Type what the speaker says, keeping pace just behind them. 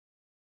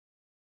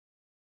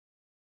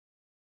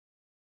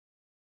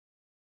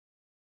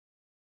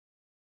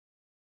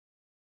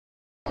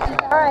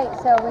Alright,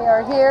 so we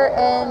are here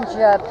in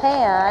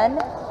Japan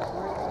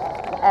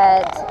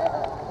at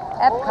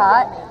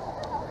Epcot,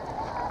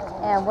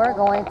 and we're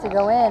going to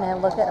go in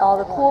and look at all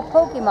the cool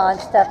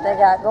Pokemon stuff they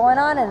got going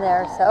on in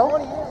there. So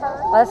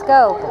let's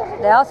go.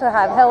 They also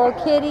have Hello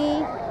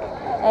Kitty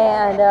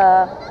and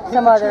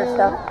some other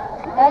stuff.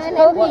 That's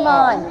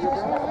Pokemon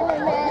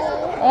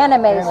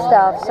anime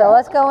stuff. So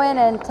let's go in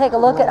and take a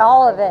look at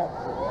all of it.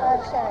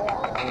 I'll show you.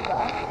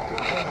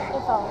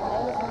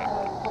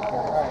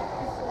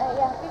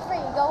 Yeah, be free.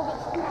 Go get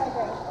some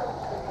hydrate.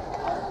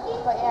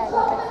 But yeah, you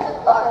just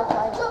like,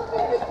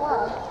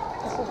 wow,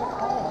 this is a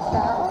cool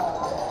stuff.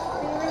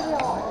 Be real.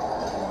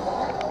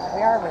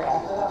 We are real.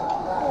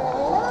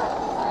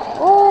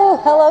 Ooh,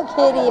 Hello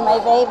Kitty, my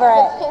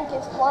favorite. The pink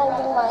is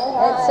blinding my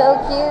eyes. It's so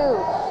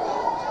cute.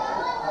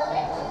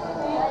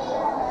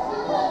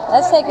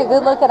 Let's take a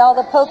good look at all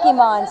the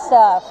Pokemon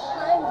stuff.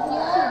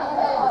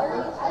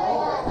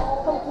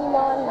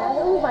 Pokemon,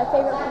 ooh, my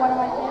favorite, one of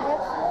my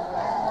favorites.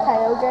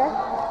 Kyogre.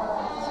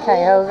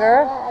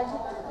 Kyogre.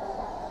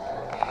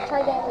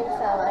 Try dancing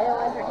some. I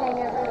don't entertain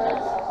everyone.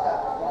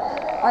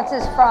 What's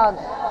this frog?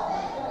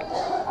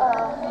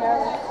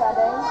 Nervous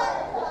sweating.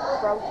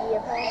 Brokey,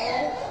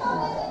 apparently.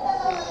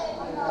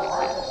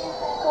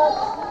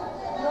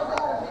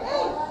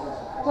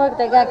 Look,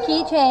 they got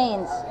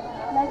keychains.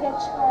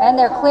 And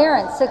they're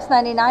clearance,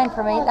 $6.99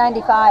 from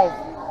 $8.95.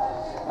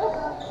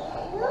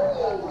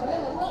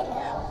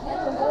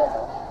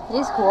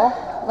 He's cool.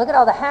 Look at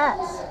all the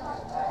hats.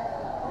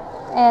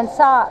 And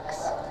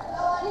socks.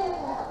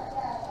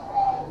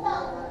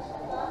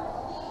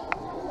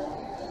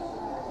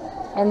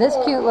 And this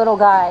cute little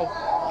guy.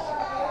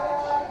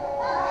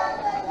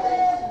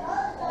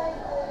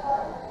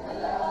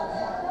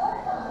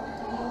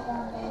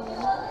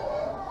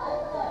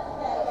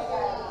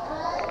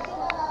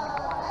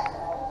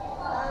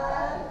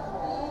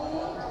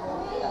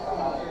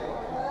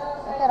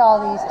 Look at all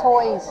these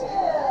toys.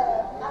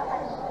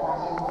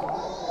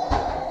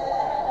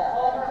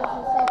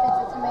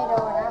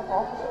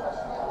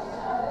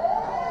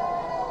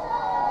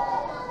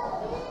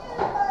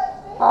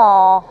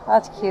 Aw,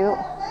 that's cute.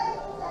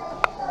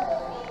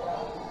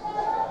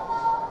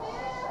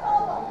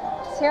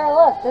 Sierra,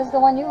 look, this is the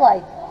one you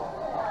like,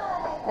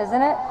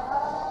 isn't it?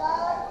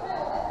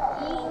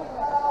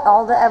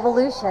 All the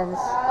evolutions.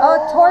 Oh,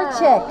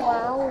 Torchic.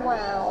 Wow,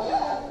 wow.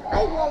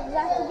 I love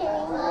that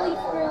game. Leaf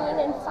green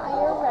and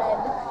fire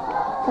red.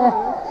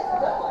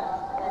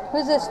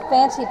 Who's this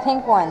fancy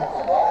pink one?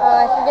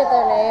 I forget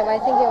their name. I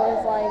think it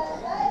was like,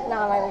 no,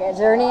 I forget.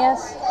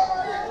 Xerneas?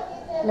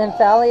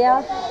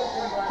 Nymphalia?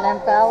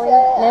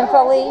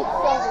 Nymphalia?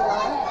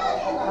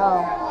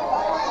 Oh.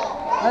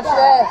 What's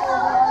this?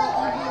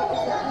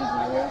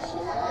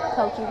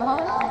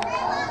 Pokemon.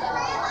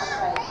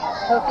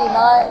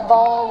 Pokemon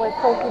ball with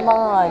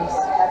Pokemons.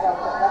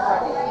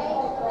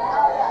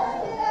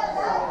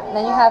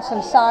 Then you have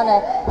some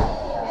Sonic.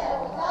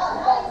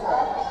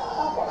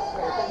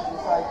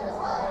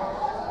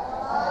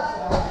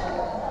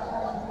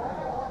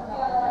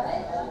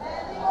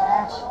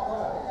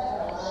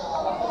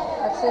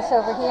 What's this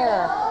over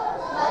here?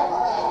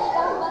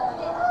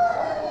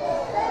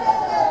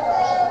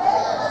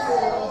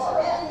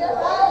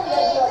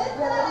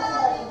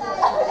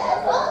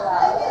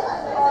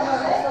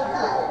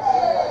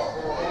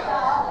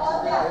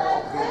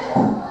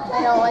 I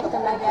don't like the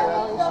Mega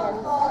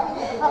Evolutions.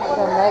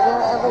 The Mega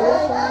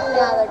Evolutions?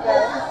 Yeah, they're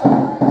good.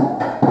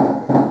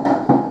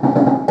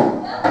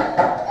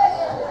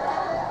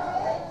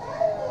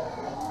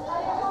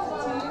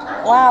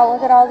 Wow,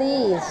 look at all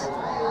these.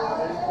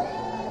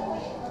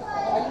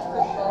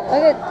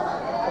 Look at...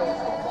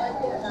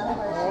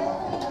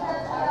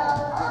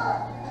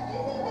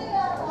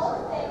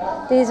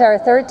 These are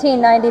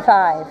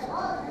 $13.95.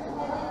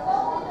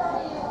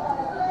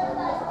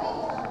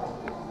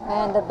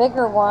 And the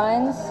bigger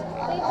ones,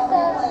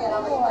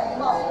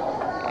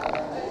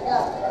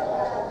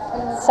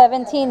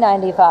 $17.95.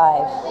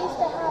 They used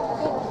to have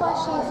big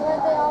plushies.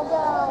 Where'd they all go?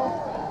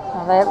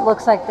 Well, it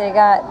looks like they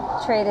got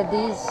traded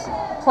these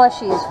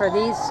plushies for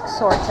these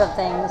sorts of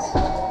things.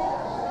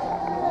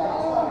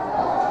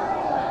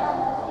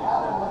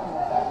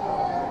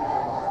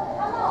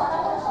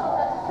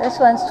 This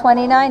one's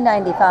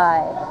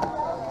 $29.95.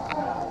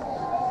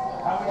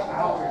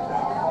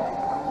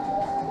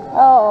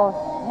 Oh,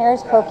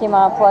 here's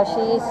Pokemon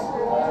plushies.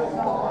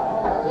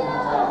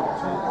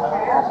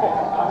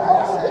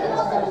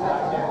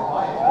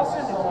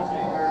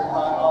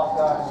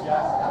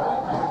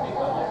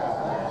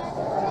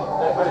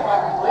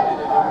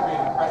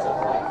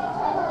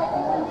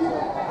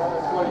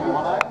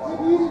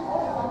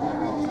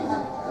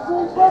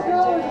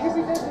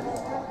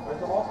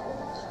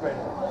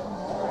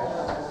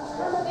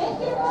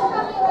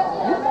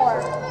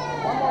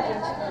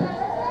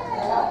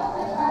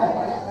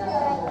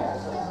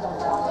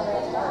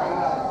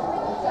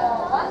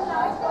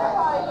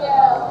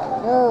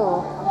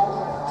 Ooh.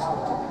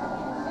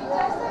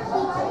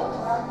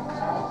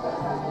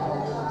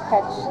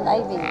 Catch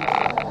Ivy.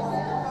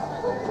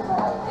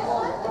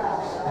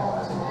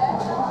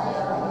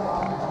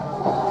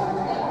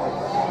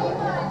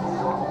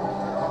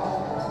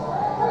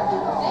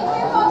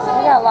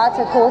 got lots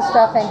of cool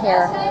stuff in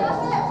here.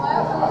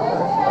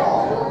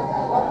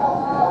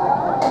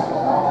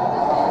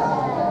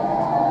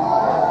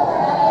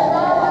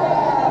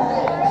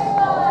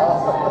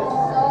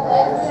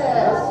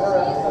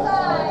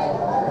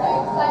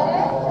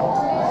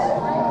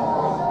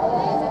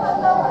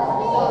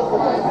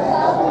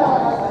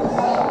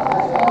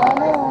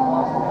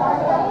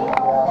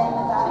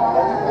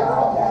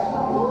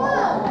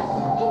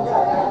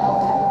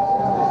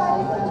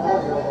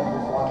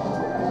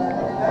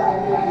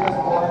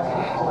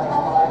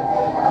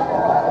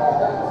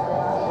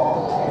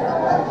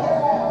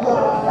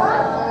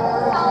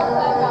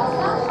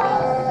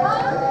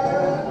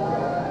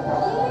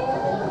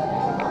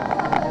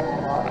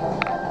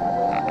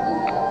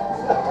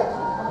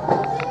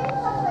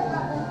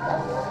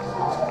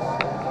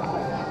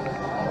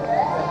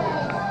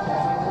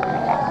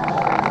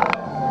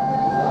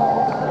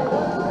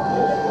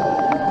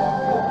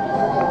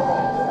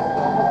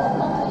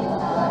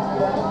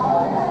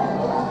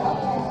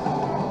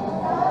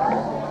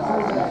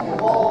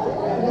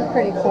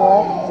 Pretty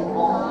cool.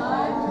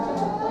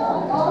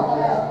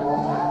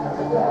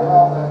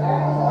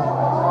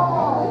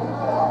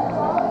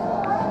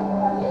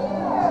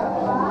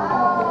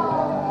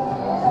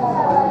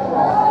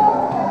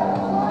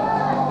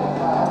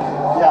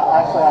 Yeah,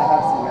 actually I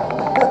have seen that.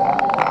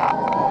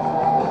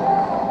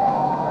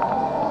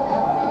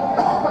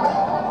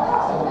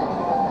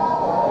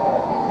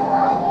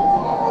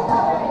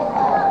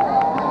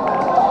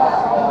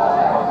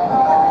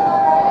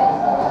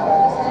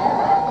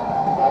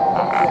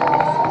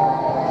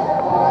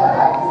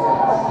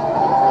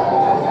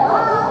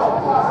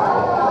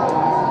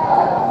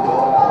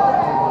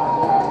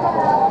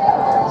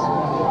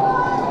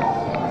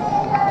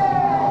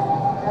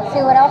 Let's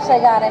see what else they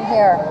got in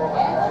here.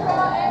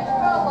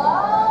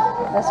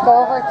 Let's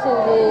go over to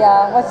the,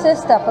 what's this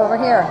stuff over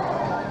here?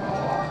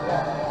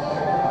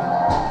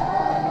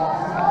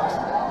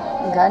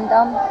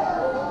 Gundam.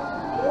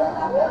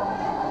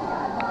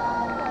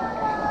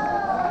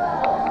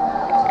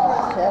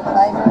 Jet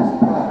fighter.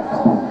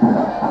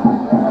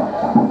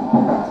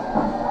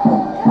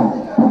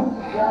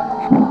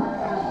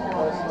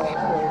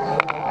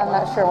 I'm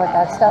not sure what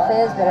that stuff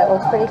is, but it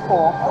looks pretty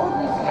cool.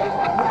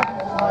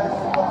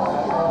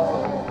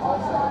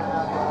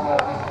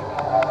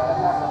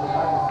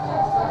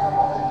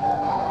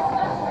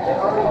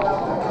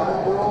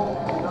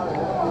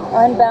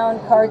 Unbound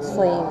card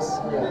sleeves.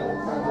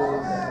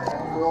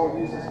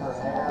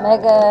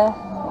 Mega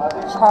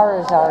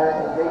Charizard.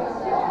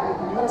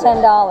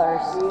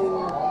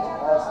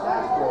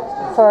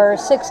 $10 for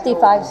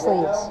 65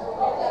 sleeves.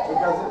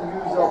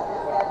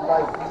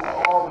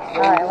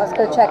 Alright, let's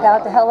go check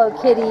out the Hello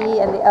Kitty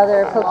and the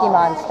other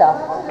Pokemon stuff.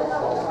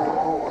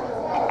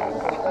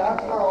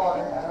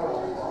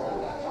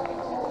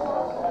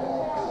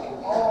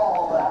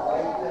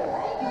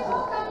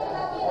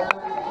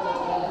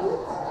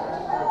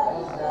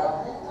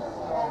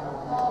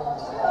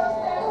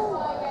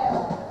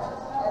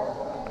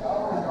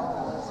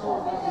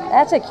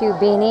 That's a cute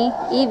beanie.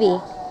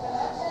 Eevee.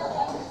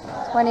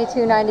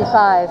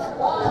 $22.95.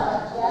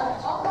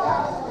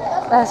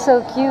 That's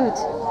so cute.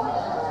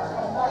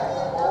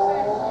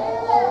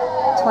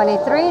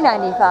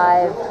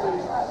 $23.95.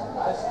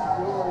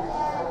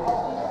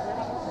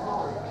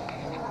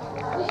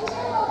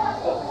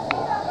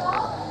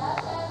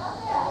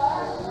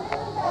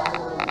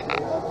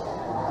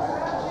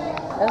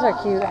 Those are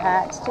cute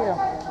hats too.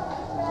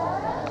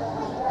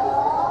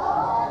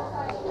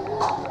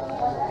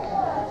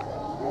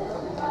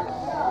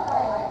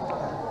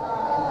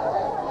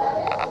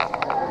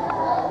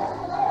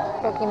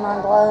 Pokemon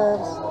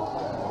gloves.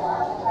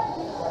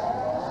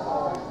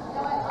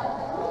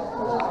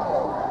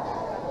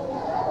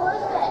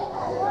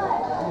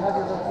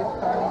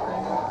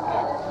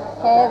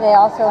 Okay, they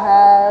also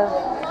have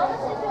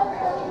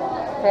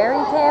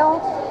Fairy Tale.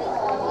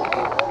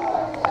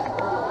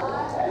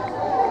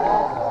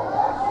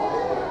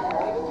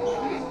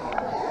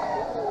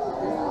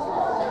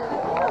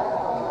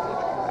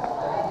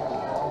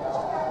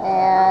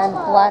 And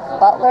Black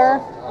Butler.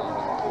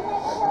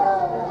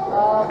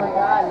 Oh my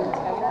god,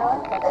 Nintendo?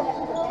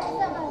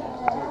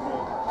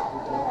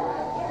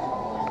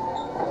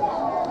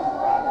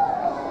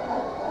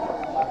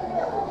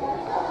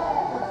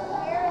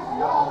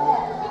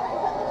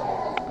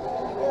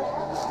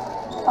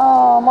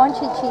 Oh,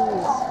 Munchie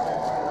Cheese.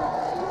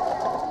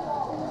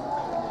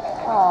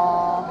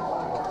 Aww.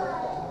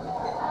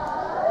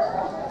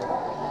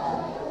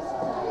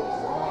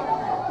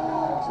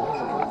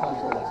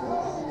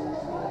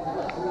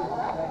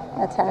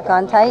 Attack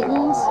on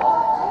Titans.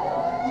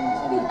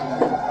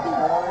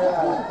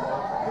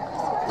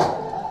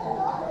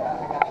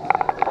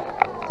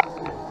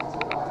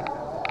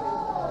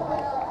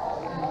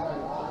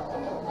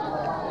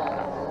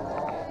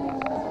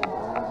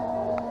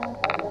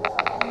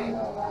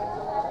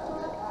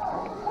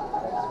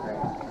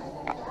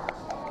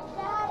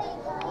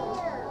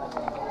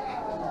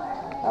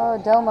 Oh,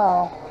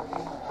 Domo.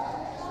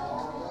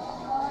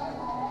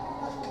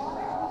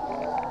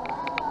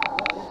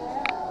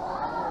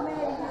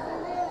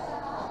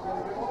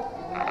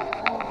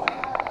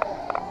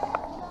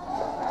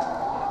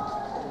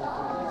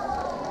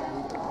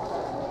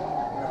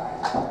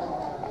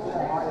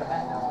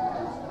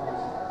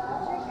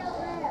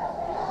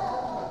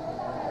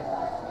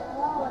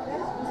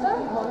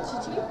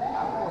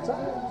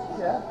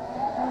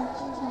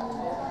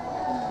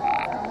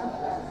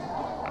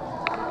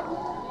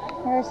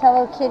 Here's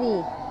Hello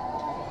Kitty.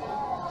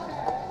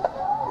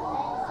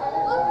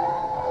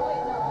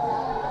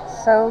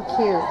 So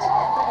cute.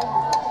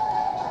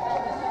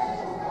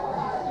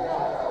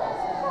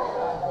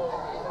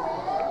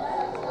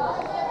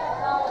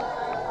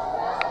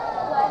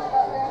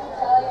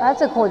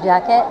 That's a cool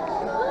jacket.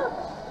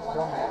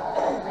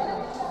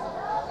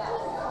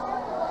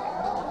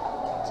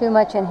 Too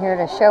much in here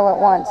to show at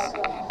once.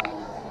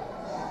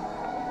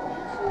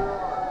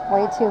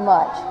 Way too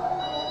much.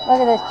 Look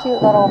at this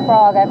cute little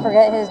frog. I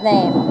forget his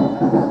name.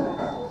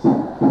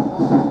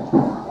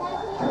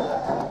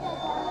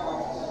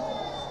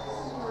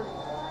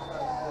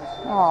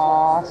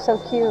 Aw, so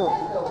cute.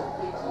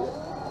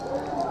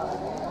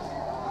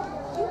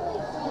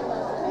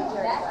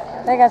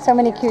 They got so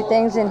many cute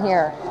things in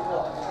here.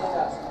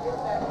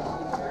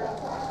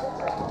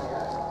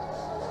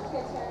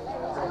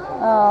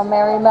 Oh,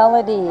 Merry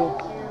Melody.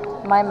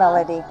 My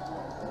Melody.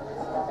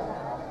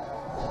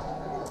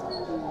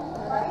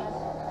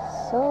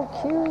 So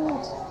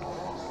cute.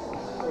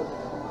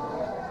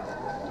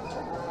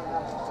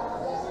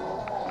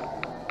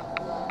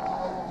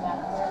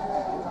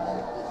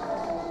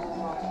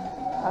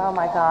 Oh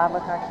my God,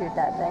 look how cute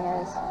that thing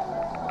is.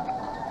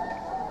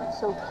 It's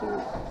so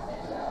cute.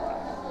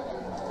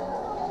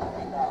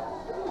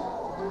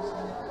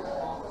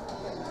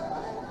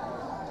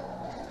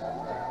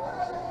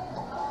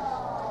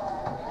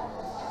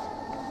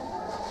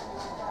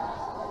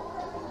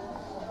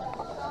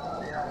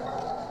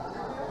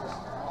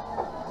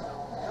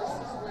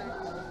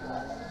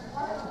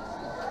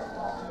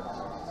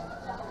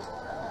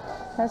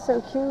 That's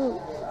so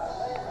cute.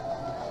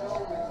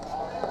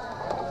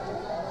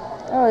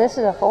 Oh, this is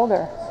a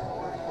folder.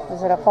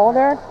 Is it a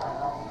folder?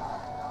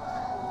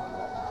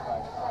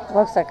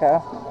 Looks like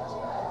a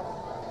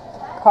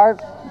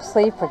card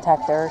sleeve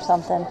protector or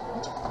something.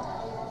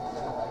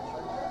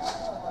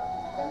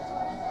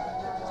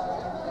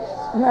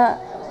 Nah.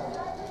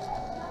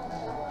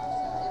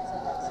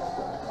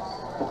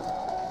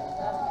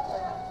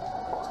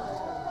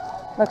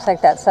 Looks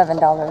like that's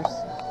 $7.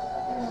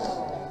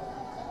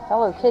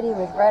 Hello Kitty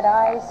with red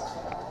eyes.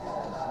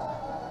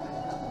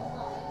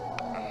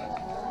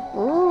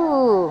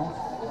 Ooh.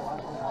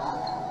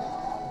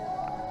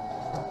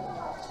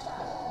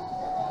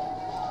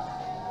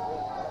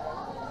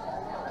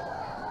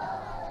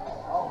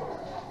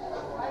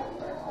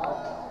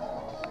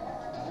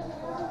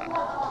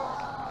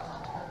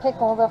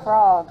 Pickle the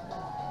frog.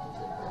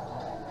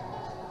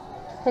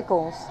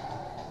 Pickles.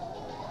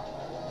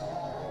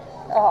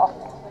 Oh.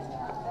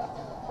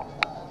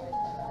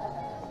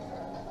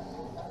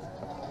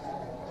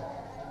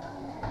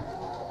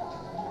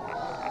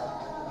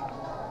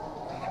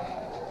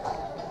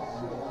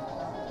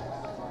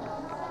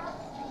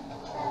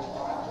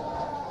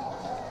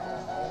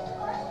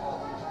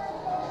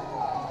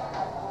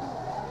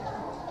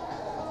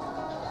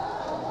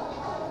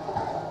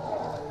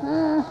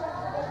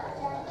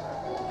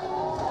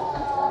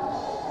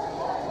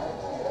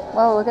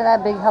 Whoa, look at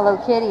that big Hello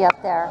Kitty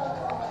up there.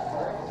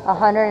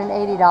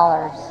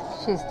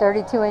 $180. She's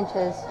 32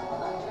 inches.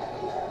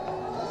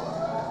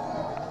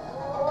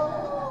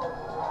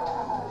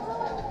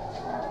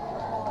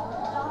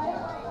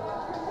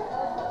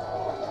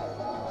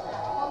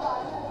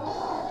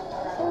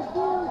 So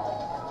cute.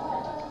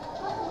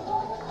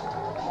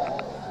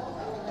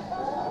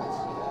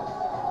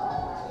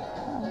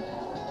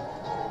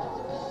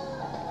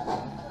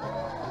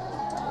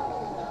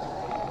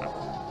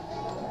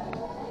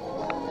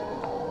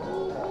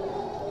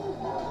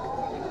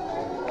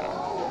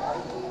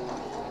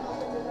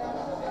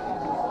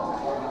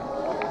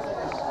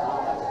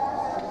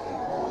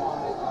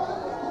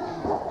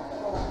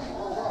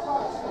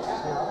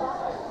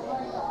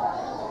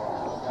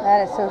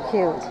 That is so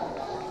cute.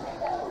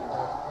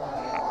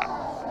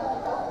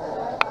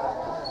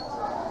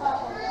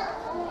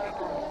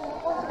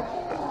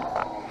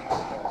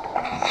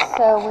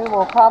 So we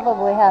will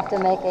probably have to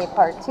make a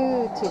part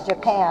 2 to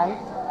Japan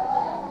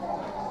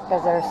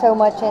because there's so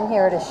much in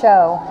here to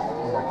show.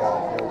 Oh my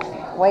God,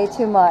 Yoshi. Way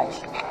too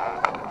much.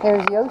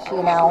 Here's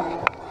Yoshi now.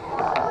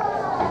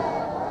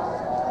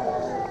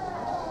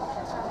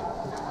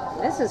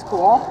 This is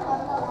cool.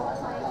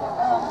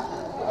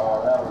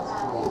 Oh, that was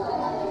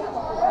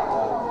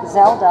cool.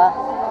 Zelda.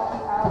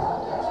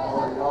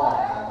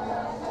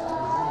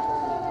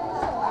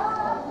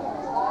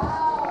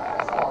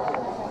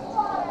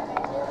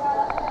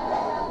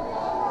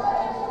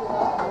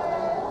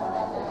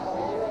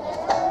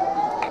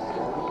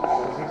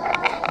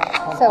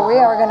 So we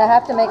are going to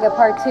have to make a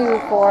part 2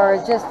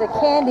 for just the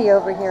candy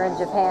over here in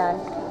Japan.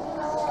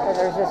 Because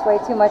there's just way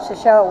too much to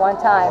show at one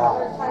time.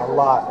 A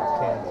lot of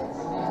candy.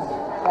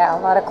 Yeah, a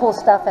lot of cool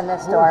stuff in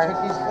this store.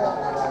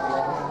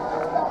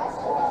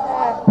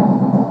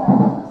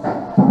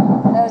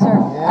 Those are,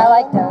 I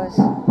like those.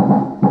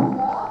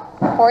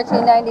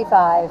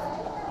 $14.95.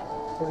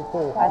 Pretty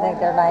cool. I think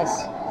they're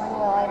nice. When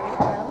will I read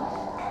them?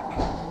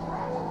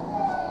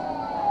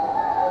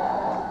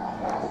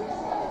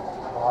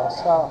 A lot of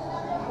stuff.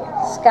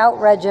 Scout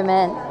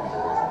Regiment.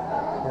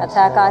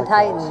 Attack on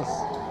Titans.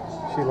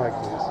 She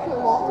liked these.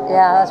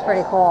 Yeah, that's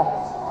pretty cool.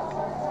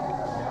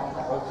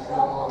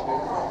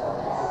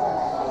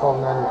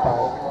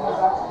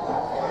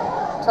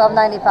 $12.95.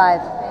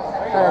 $12.95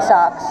 for the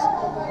socks.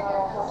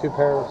 2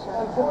 pairs.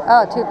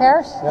 Oh, 2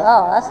 pairs? Yep.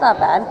 Oh, that's not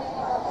bad.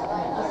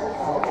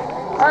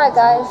 All right,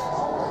 guys.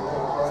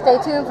 Stay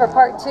tuned for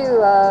part 2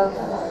 of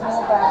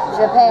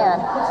Japan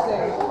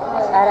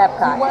at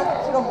Epcot.